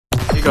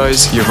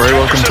guys? You're very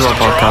welcome to our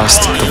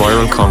podcast, The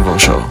Viral Convo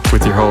Show,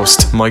 with your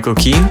host, Michael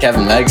Keane,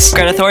 Kevin Meggs,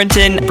 Greta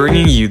Thornton,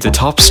 bringing you the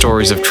top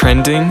stories of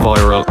trending,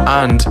 viral,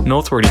 and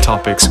noteworthy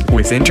topics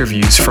with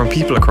interviews from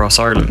people across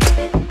Ireland.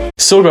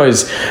 So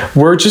guys,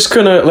 we're just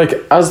gonna,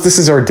 as this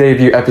is our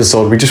debut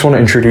episode, we just want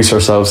to introduce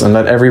ourselves and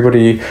let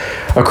everybody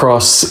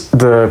across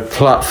the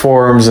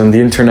platforms and the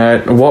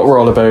internet what we're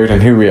all about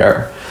and who we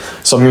are.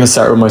 So I'm going to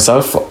start with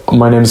myself.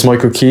 My name is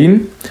Michael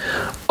Keane.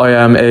 I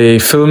am a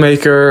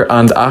filmmaker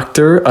and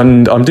actor,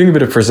 and I'm doing a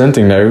bit of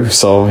presenting now,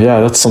 so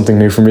yeah, that's something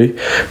new for me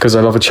because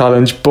I love a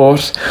challenge.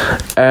 But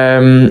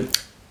I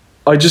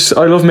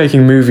love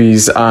making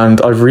movies,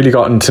 and I've really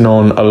gotten to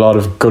know a lot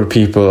of good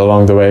people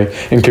along the way,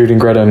 including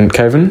Greta and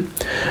Kevin,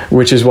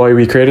 which is why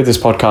we created this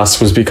podcast,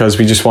 was because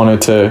we just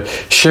wanted to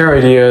share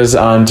ideas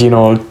and,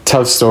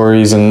 tell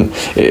stories, and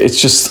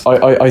it's just,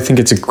 I think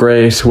it's a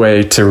great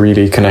way to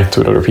really connect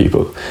with other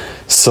people.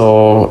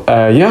 So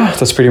yeah,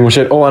 that's pretty much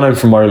it. Oh, and I'm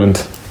from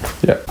Ireland.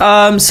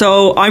 Yeah.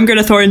 So I'm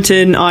Greta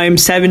Thornton. I'm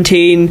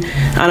 17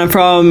 and I'm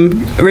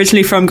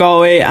originally from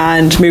Galway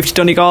and moved to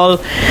Donegal,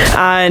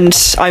 and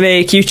I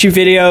make YouTube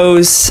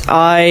videos.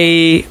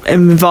 I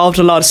am involved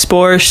in a lot of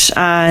sport,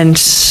 and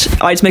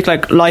I just make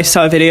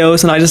lifestyle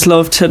videos, and I just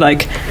love to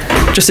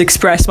just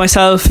express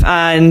myself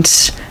and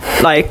just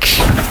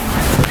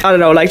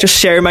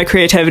share my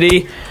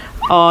creativity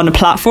on a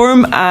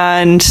platform.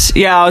 And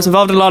yeah, I was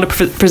involved in a lot of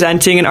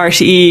presenting in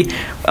RTE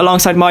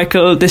alongside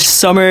Michael this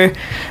summer,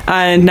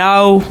 and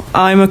now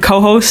I'm a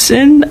co-host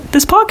in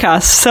this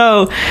podcast.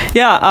 So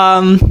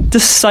yeah,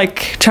 just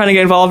trying to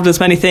get involved in as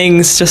many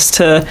things just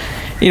to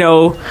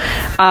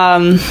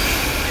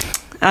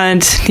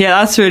and yeah,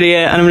 that's really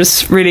it, and I'm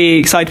just really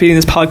excited to be in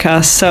this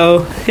podcast.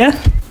 So yeah.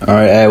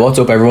 Alright, what's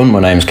up everyone? My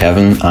name's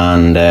Kevin,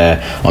 and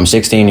I'm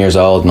 16 years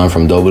old and I'm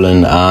from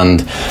Dublin,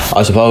 and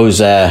I suppose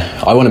I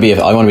am a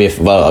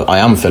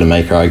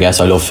filmmaker, I guess.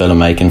 I love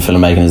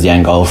filmmaking is the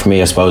end goal for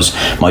me. I suppose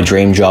my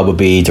dream job would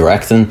be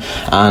directing,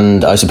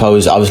 and I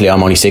suppose obviously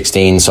I'm only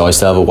 16, so I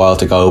still have a while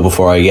to go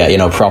before I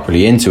get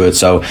properly into it.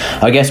 So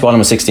I guess while I'm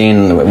a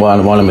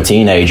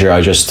teenager,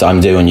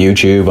 I'm doing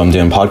YouTube, I'm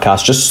doing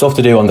podcasts, just stuff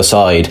to do on the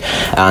side,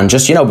 and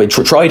just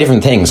try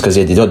different things, because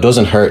it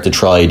doesn't hurt to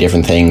try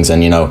different things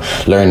and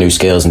learn new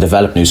skills and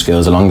develop new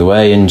skills along the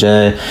way. And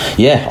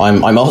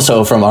I'm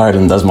also from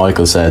Ireland, as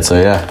Michael said, so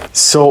yeah.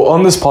 So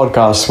on this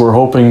podcast, we're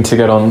hoping to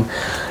get on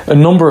a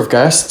number of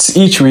guests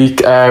each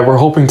week. We're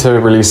hoping to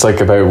release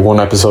about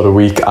one episode a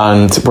week,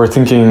 and we're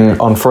thinking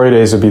on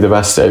Fridays would be the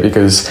best day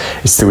because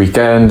it's the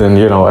weekend, and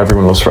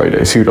everyone loves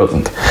Fridays, who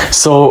doesn't?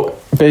 So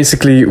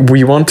basically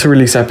we want to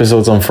release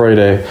episodes on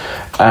Friday,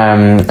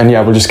 and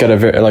yeah, we'll just get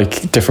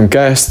different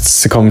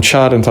guests to come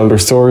chat and tell their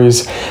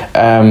stories,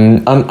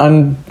 and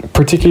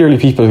particularly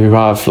people who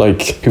have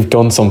who've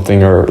done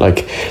something, or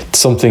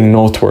something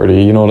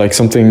noteworthy,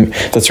 something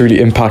that's really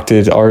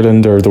impacted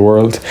Ireland or the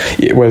world,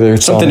 whether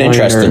it's something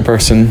interesting or in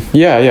person.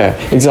 Yeah,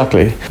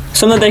 exactly.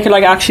 Something they could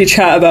actually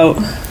chat about.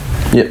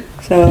 Yep.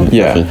 So.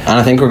 Yeah, and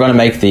I think we're going to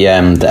make the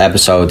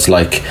episodes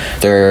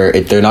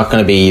they're not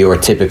going to be your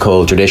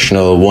typical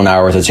traditional 1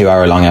 hour to 2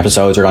 hour long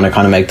episodes. We're going to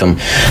kind of make them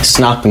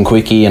snap and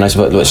quickie, and I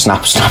suppose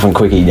snap and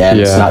quickie,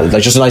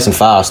 just nice and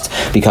fast,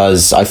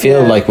 because I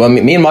feel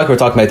me and Mike were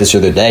talking about this the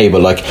other day,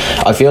 but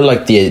I feel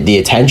the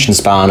attention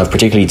span of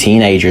particularly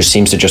teenagers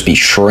seems to just be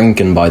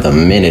shrinking by the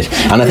minute,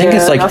 and I think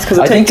it's that's because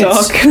of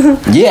TikTok.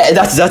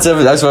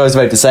 That's what I was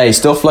about to say.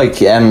 Stuff like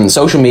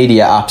social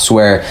media apps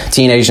where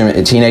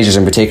teenagers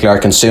in particular are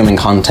consuming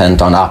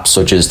content on apps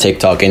such as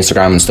TikTok,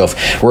 Instagram and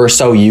stuff. We're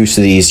so used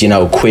to these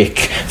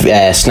quick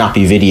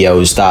snappy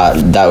videos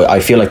that I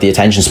feel like the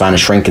attention span is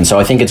shrinking. So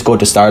I think it's good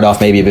to start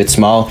off maybe a bit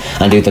small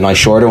and do the nice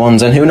shorter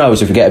ones, and who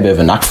knows, if we get a bit of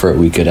a knack for it,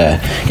 we could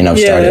start it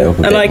up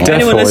a bit more.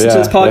 Anyone listening to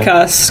this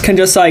podcast can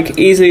just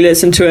easily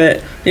listen to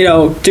it,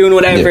 doing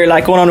whatever,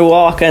 going on a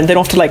walk, and they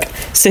don't have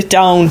to sit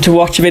down to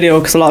watch a video,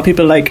 because a lot of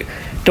people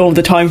don't have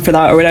the time for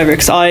that or whatever,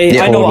 because I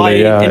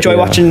enjoy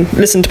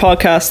listening to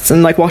podcasts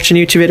and watching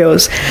YouTube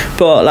videos,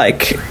 but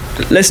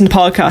listen to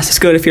podcasts is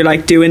good if you're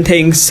doing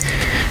things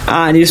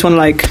and you just want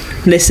to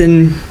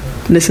listen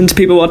to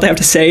people, what they have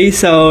to say.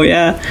 So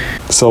yeah.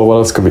 So what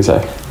else could we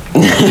say? I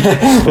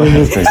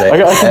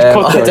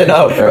don't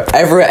know.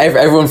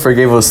 Everyone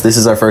forgive us. This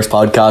is our first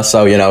podcast,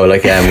 so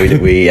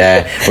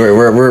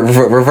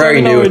we're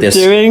very new at this.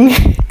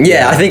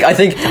 Yeah, I think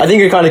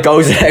it kind of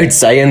goes without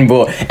saying,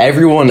 but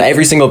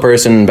every single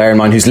person, bear in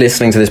mind, who's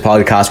listening to this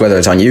podcast, whether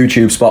it's on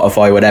YouTube,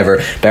 Spotify,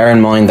 whatever, bear in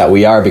mind that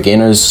we are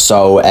beginners.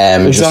 So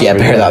bear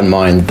that in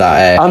mind.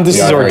 That and this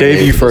is our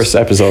debut first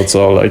episode,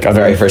 so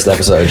very first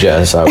episode.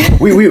 Yeah, so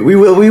we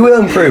will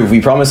improve.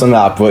 We promise on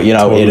that, but we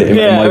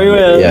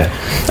will. Yeah.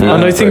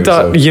 And I think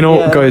that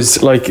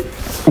guys,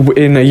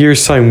 in a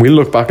year's time we'll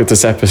look back at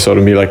this episode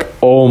and be like,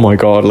 oh my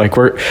god, like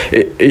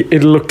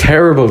it'll look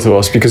terrible to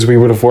us because we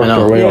would have worked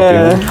our way up,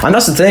 you know? And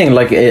that's the thing,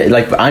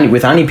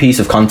 with any piece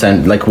of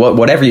content, like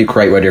whatever you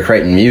create, whether you're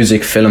creating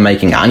music,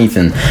 filmmaking,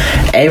 anything,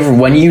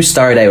 when you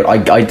start out,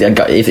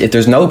 if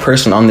there's no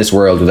person on this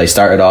world where they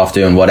started off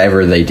doing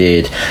whatever they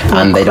did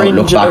and they don't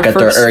look back at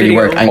their early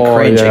work and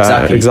cringe,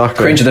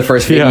 cringe at their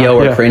first video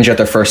or cringe at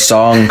their first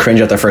song,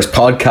 cringe at their first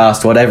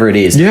podcast, whatever it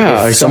is.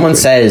 If someone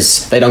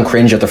says they don't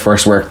cringe at their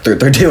first work,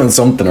 they're doing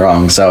something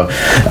wrong. So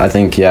I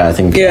think like I've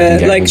been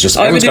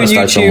doing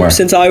YouTube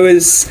since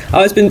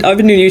I've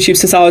been doing YouTube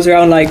since I was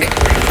around like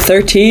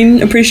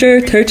 13, I'm pretty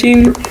sure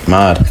 13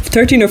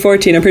 or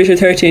 14, I'm pretty sure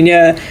 13,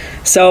 yeah.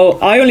 So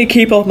I only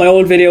keep up my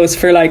old videos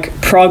for like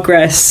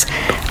progress,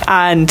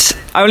 and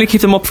I only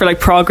keep them up for like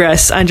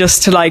progress and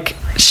just to like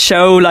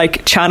show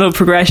like channel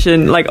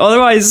progression. Like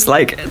otherwise,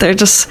 like they're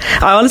just,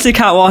 I honestly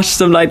can't watch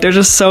them, like they're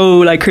just so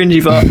like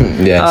cringy. But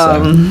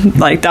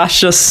like that's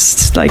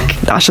just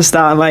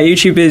that. My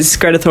YouTube is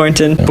Greta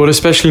Thornton. But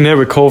especially now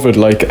with COVID,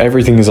 like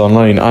everything is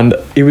online, and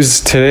it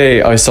was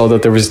today I saw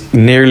that there was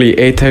nearly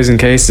 8,000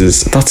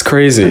 cases. That's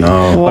crazy.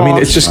 I mean,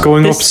 it's just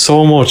going up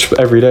so much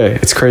every day.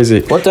 It's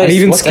crazy. What day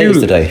is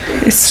today?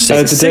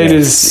 The date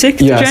is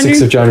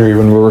 6th of January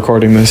when we're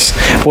recording this.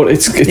 But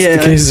the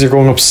cases are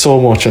going up so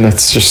much, and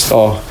it's just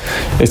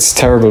it's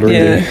terrible,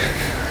 really.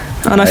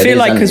 And I feel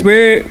like because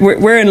we're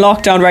in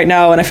lockdown right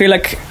now, and I feel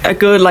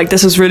like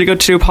this is really good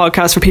to do a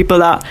podcast for people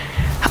that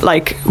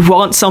like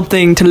want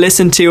something to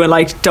listen to and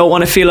like don't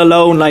want to feel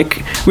alone.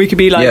 Like we could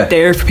be like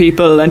there for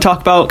people and talk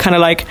about kind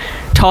of like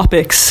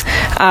topics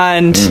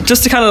and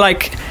just to kind of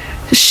like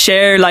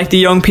share like the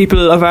young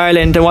people of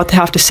Ireland and what they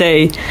have to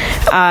say,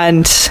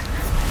 and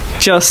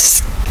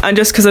just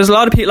because there's a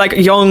lot of people, like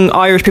young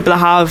Irish people, that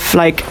have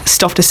like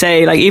stuff to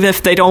say, like even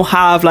if they don't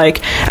have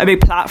like a big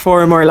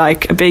platform or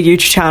like a big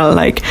YouTube channel,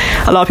 like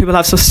a lot of people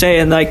have stuff to say,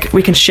 and like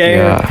we can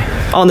share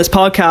on this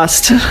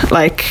podcast,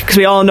 like because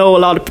we all know a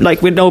lot of,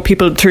 like we know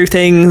people through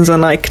things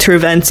and like through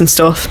events and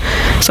stuff.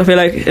 So I feel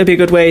like it'd be a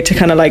good way to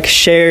kind of like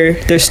share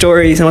their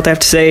stories and what they have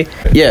to say.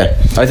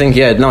 I think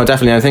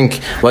definitely. I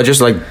think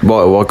just like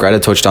what Greta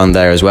touched on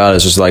there as well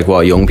is just like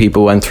what young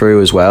people went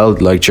through as well,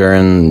 like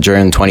during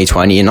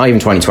 2020, and not even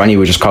 2020,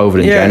 which is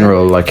COVID in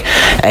general, like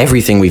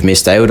everything we've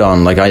missed out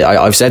on. Like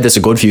I've said this a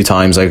good few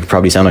times, I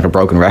probably sound like a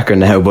broken record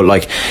now, but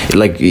like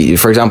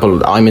for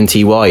example, I'm in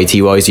TY is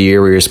the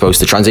year where you're supposed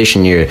to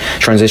transition year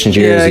is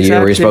the year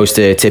where you're supposed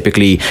to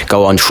typically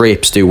go on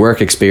trips, do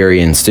work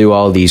experience, do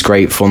all these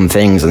great fun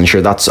things, and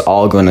sure that's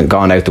all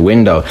gone out the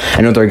window.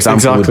 Another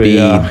example would be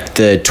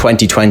the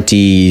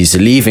 2020's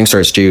Leaving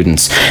Cert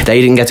students. They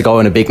didn't get to go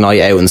on a big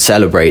night out and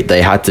celebrate.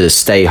 They had to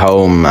stay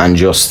home, and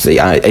just it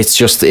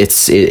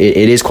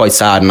is quite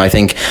sad. And I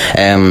think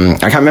I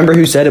can't remember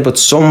who said it, but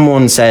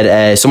someone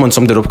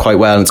summed it up quite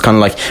well. And it's kind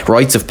of like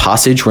rites of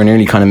passage. We're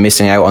nearly kind of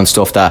missing out on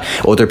stuff that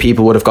other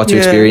people would have got to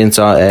experience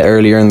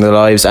earlier in their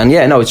lives. And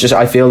it's just,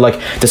 I feel like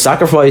the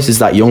sacrifices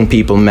that young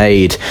people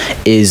made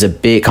is a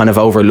bit kind of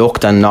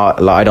overlooked, and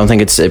not, I don't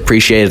think it's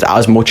appreciated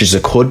as much as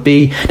it could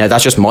be. Now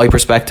that's just my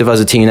perspective as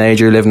a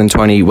teenager living in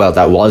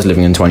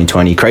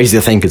 2020. Crazy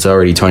to think it's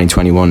already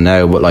 2021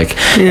 now, but like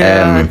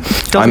I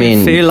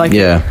mean, feel like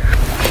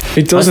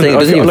it doesn't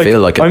even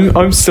feel like it.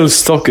 I'm still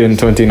stuck in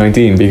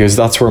 2019 because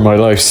that's where my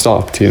life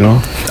stopped, you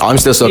know. I'm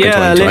still stuck in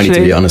 2020 literally.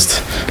 To be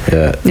honest.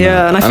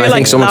 And I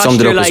think someone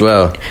summed it up as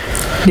well.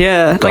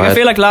 I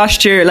feel like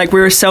last year, like we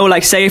were so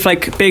like, say if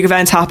like big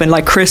events happened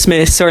like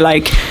Christmas or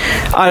like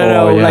I don't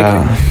know,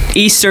 like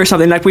Easter or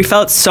something, like we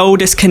felt so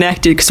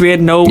disconnected because we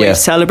had no way to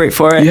celebrate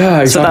for it.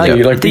 Exactly. So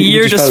that, like the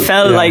year just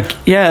felt like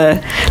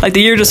the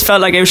year just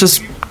felt like it was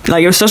just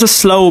like it was such a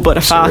slow but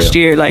a fast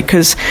year, like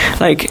because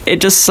like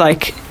it just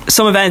like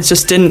some events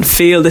just didn't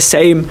feel the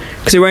same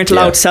because we weren't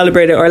allowed to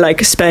celebrate it or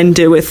like spend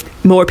it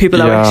with more people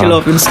that we actually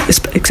love,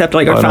 except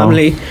like our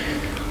family.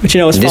 Which, you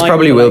know, this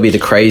probably will be the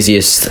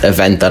craziest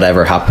event that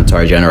ever happened to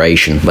our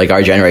generation. Like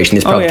our generation,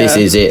 this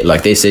is it.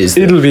 Like this is.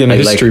 It'll be in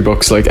history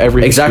books, like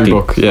every history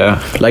book.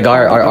 Yeah. Like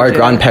our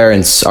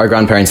grandparents,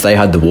 they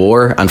had the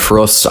war, and for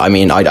us, I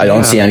mean, I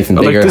don't see anything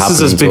bigger happening to us.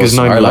 This is as big as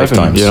 9/11, our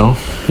lifetimes. You know.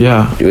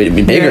 Yeah. It would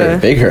be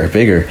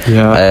bigger.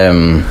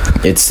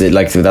 Yeah. It's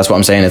like that's what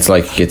I'm saying. It's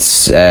like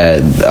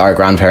our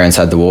grandparents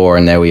had the war,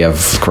 and now we have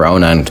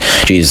Corona. And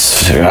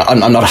geez,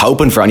 I'm not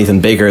hoping for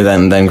anything bigger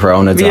than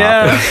Corona to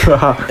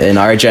happen in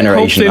our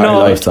generation. In our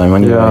lifetime,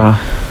 anyway.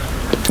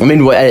 I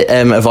mean,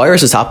 a virus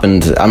has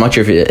happened. I'm not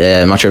sure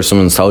if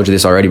someone's told you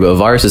this already, but a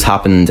virus has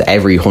happened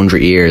every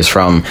 100 years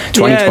from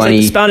 2020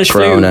 like Spanish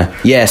Corona.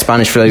 Flu.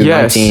 Spanish flu.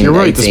 Yes, 19, you're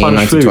right. 18, the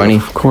Spanish 1920.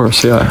 flu, of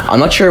course. Yeah. I'm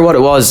not sure what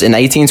it was in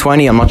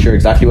 1820. I'm not sure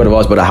exactly what it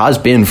was, but it has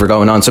been for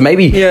going on. So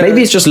maybe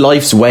it's just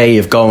life's way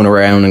of going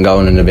around and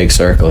going in a big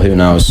circle. Who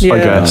knows? I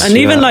guess. And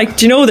even like,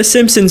 do you know the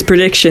Simpsons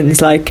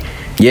predictions? Like.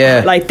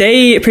 Yeah, like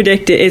they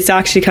predicted, it's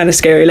actually kind of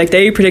scary. Like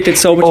they predicted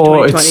so much.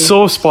 Oh, it's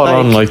so spot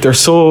on. Like they're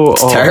so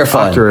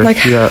terrifying. Accurate.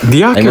 Like,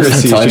 the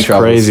accuracy is just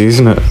crazy,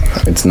 isn't it?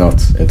 It's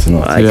nuts. I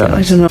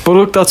don't know. But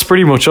look, that's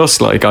pretty much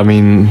us. Like, I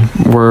mean,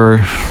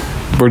 we're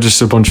we're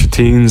just a bunch of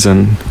teens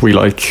and we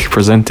like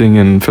presenting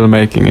and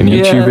filmmaking and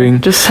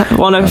YouTubing. Just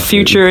want a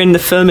future in the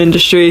film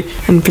industry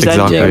and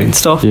presenting and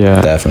stuff.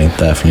 Yeah,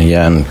 definitely.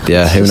 Yeah, and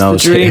who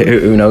knows?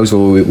 Who knows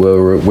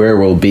where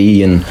we'll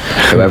be in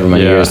however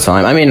many years'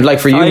 time. I mean, like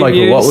for you, 5 Michael,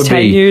 years, what would 10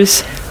 be?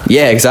 years.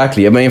 Yeah,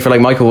 exactly. I mean, for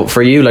like Michael,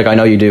 for you, like I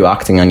know you do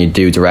acting and you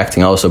do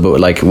directing also, but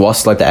like,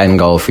 what's like the end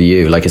goal for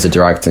you? Like, is it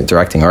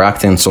directing or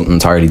acting, something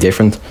entirely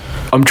different?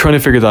 I'm trying to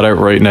figure that out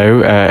right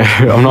now.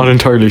 I'm not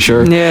entirely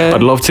sure. Yeah.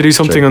 I'd love to do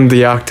something on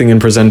the acting and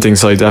presenting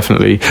side,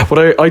 definitely.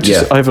 But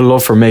I have a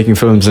love for making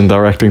films and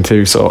directing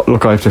too. So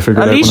look, I have to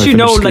figure it out. At least you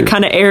know the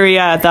kind of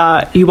area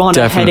that you want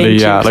to head into.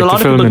 Yeah, like a lot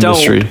the film of people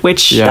industry. don't.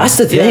 Which that's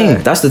the thing. Yeah.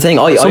 That's the thing.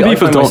 I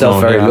find myself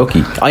very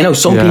lucky. I know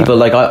some people.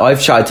 Like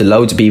I've chatted to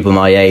loads of people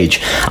my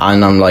age,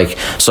 and I'm like,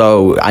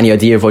 so any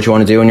idea of what you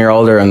want to do when you're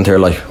older? And they're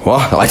like,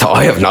 what?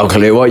 I have no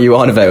clue what you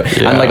want about.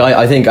 Yeah. And like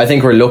I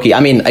think we're lucky.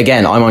 I mean,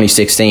 again, I'm only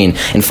 16.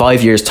 In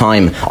 5 years'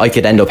 time, I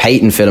could end up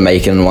hating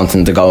filmmaking and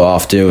wanting to go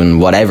off doing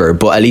whatever.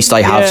 But at least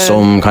I have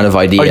some kind of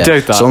idea. I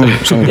doubt that.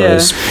 Some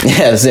guys.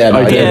 Yes, yeah. No,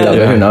 I doubt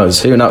that. Who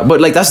knows? Who knows?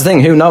 But like that's the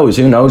thing. Who knows?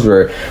 Who knows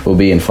where we'll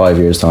be in 5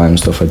 years' time?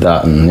 Stuff like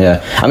that. And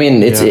I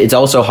mean, it's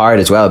also hard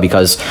as well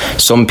because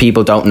some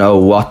people don't know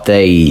what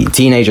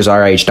teenagers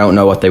our age don't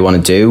know what they want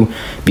to do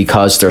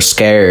because they're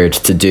scared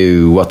to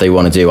do what they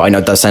want to do. I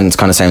know that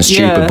kind of sounds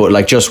stupid, but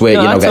like just with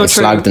getting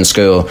slagged in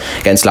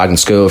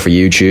school for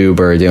YouTube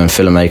or doing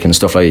filmmaking and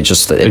stuff like it,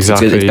 just it's bound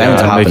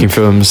to happen. Making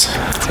films,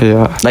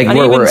 like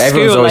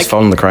everyone's always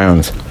following the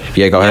crowd.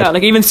 Yeah, go ahead. Yeah,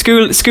 like even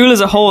school as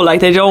a whole, like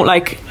they don't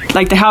like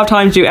they have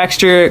time to do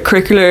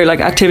extracurricular like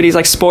activities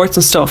like sports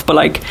and stuff, but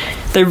like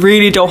they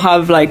really don't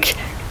have like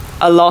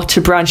a lot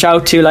to branch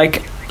out to.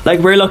 Like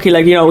we're lucky,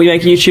 like we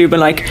make YouTube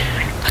and like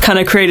kind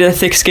of created a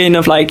thick skin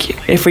of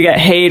like if we get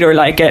hate or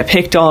like get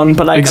picked on,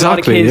 but like a lot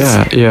of kids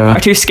are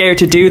too scared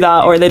to do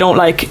that, or they don't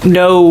like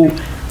know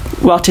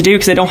what to do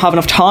because they don't have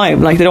enough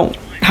time. Like they don't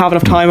have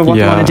enough time of what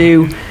they want to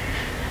do.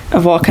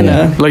 Of what kind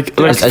of like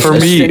for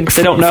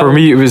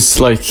me it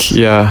was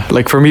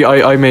like for me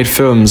I made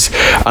films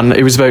and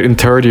it was about in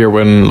third year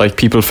when like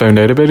people found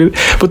out about it,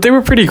 but they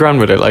were pretty grand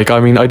with it. Like I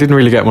mean I didn't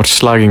really get much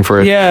slagging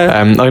for it.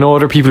 I know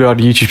other people who had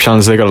YouTube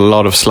channels, they got a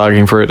lot of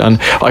slagging for it, and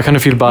I kind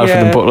of feel bad for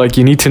them, but like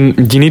you need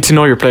to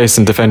know your place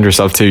and defend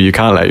yourself too. You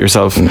can't let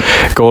yourself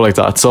go like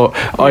that. So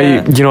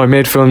I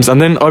made films, and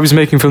then I was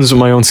making films with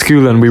my own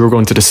school, and we were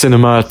going to the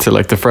cinema, to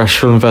like the Fresh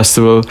Film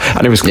Festival,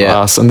 and it was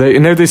class, and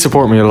now they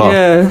support me a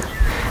lot.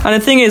 And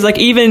the thing is, like,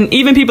 even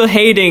people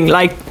hating,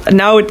 like,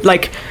 now,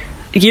 like,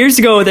 years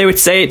ago they would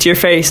say it to your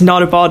face,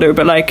 not a bother,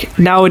 but like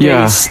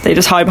nowadays they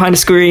just hide behind a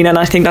screen, and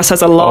I think that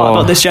says a lot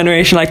about this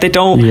generation. Like they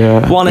don't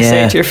want to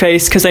say it to your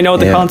face because they know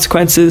the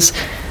consequences.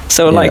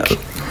 So like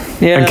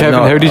and Kevin,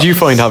 how did you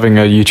find having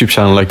a YouTube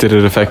channel? Like, did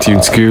it affect you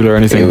in school or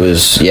anything? It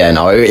was like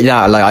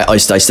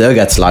I still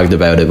get slagged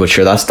about it, but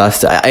sure, that's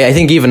I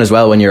think even as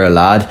well when you're a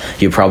lad,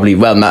 you probably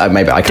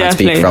maybe I can't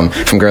speak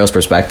from girls'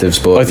 perspectives,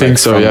 but I think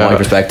so. From my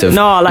perspective,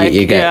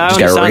 you get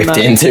ripped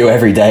into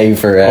every day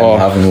for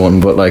having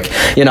one. But like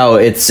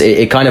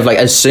it kind of like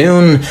as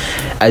soon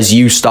as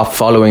you stop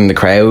following the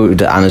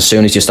crowd and as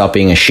soon as you stop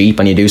being a sheep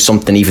and you do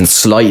something even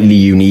slightly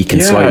unique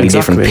and slightly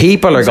different,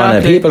 people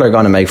are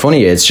gonna make fun of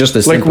you. It's just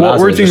as like what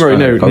we're doing right now.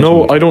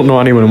 No, I don't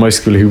know anyone in my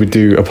school who would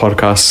do a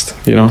podcast.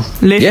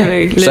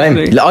 Literally.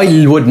 Same.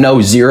 I would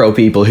know zero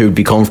people who'd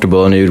be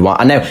comfortable and who'd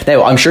want. And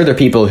now I'm sure there are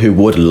people who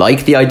would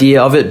like the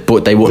idea of it,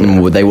 but they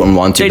wouldn't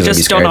want to. They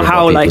just don't know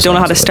how. Like, don't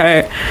know how to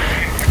start.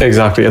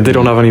 Exactly, and they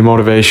don't have any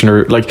motivation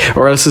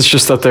or else it's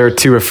just that they're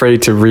too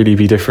afraid to really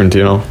be different.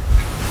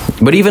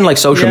 But even like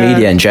social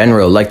media in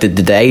general, like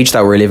the age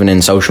that we're living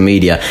in, social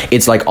media,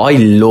 it's like I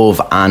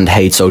love and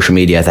hate social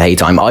media at the same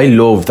time. I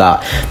love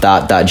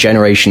that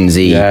Generation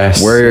Z,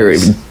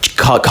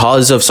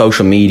 because of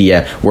social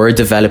media, we're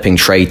developing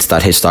traits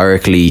that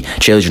historically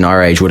children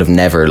our age would have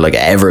never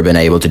ever been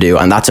able to do,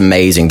 and that's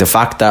amazing. The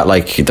fact that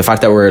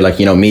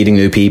we're meeting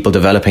new people,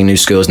 developing new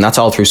skills, and that's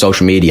all through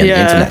social media and the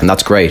internet, and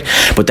that's great.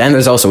 But then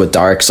there's also a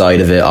dark side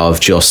of it of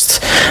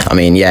just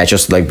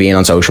like being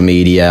on social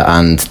media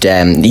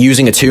and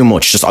using it too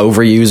much, just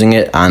overusing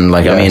it, and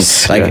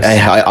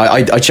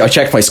I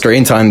checked my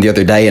screen time the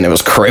other day and it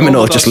was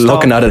criminal. Just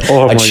looking at it,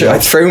 I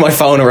threw my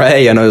phone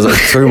away and I was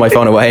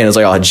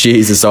like, oh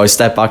Jesus. So I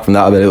stepped back from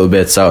that a little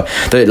bit. So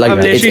I'm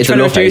literally trying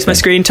to reduce my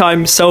screen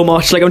time so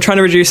much. Like I'm trying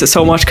to reduce it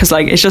so much because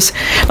it's just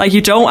like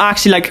you don't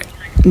actually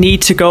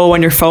need to go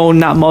on your phone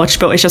that much,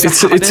 but it's just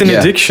it's an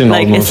addiction.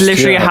 Like almost. It's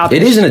literally a habit.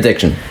 It is an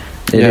addiction.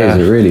 It is.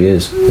 It really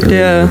is. Really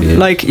is.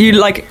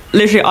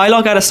 Literally I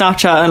log out of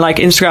Snapchat and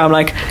Instagram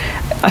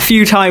a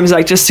few times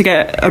just to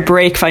get a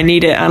break if I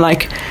need it, and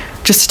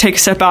just to take a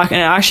step back, and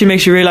it actually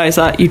makes you realize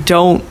that you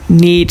don't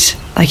need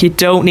like you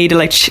don't need to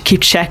like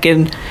keep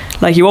checking.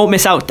 Like you won't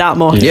miss out that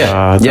much.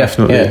 Yeah,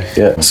 definitely.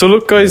 Yeah. So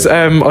look, guys,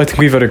 I think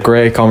we've had a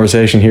great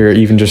conversation here,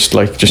 even just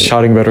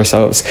chatting about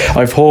ourselves.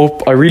 I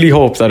really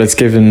hope that it's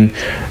given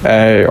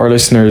our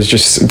listeners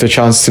just the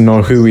chance to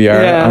know who we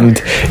are, and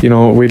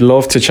we'd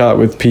love to chat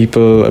with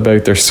people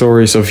about their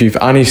stories. So if you've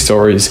any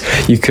stories,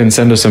 you can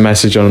send us a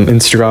message on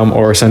Instagram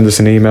or send us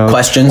an email.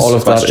 Questions, all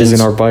of that is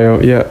in our bio.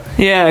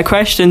 Yeah,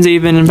 questions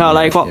even about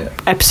like what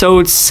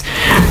episodes,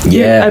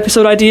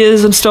 episode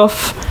ideas and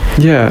stuff.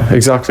 Yeah,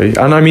 exactly.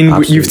 And I mean,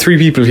 you've 3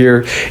 people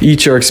here,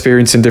 each are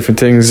experiencing different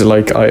things.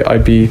 Like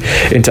I'd be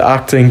into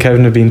acting,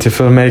 Kevin would be into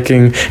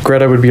filmmaking,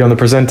 Greta would be on the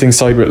presenting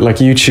side with like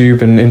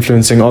YouTube and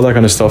influencing, all that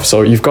kind of stuff.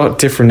 So you've got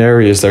different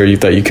areas there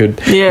that you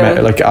could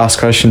like ask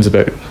questions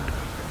about.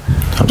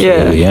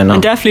 Absolutely,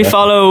 and definitely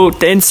follow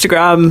the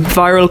Instagram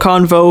Viral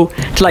Convo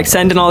to like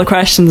send in all the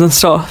questions and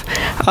stuff,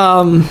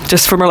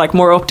 just for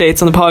more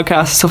updates on the podcast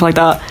and stuff like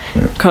that,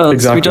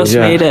 because we just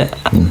made it.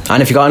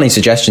 And if you got any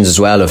suggestions as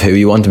well of who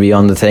you want to be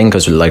on the thing,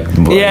 because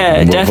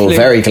we'll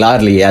very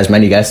gladly as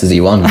many guests as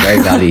you want,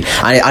 very gladly.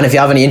 And if you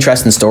have any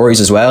interesting stories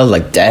as well,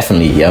 like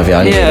definitely,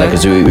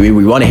 because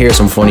we want to hear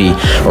some funny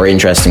or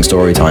interesting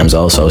story times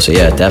also. So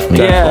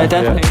definitely.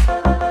 Definitely.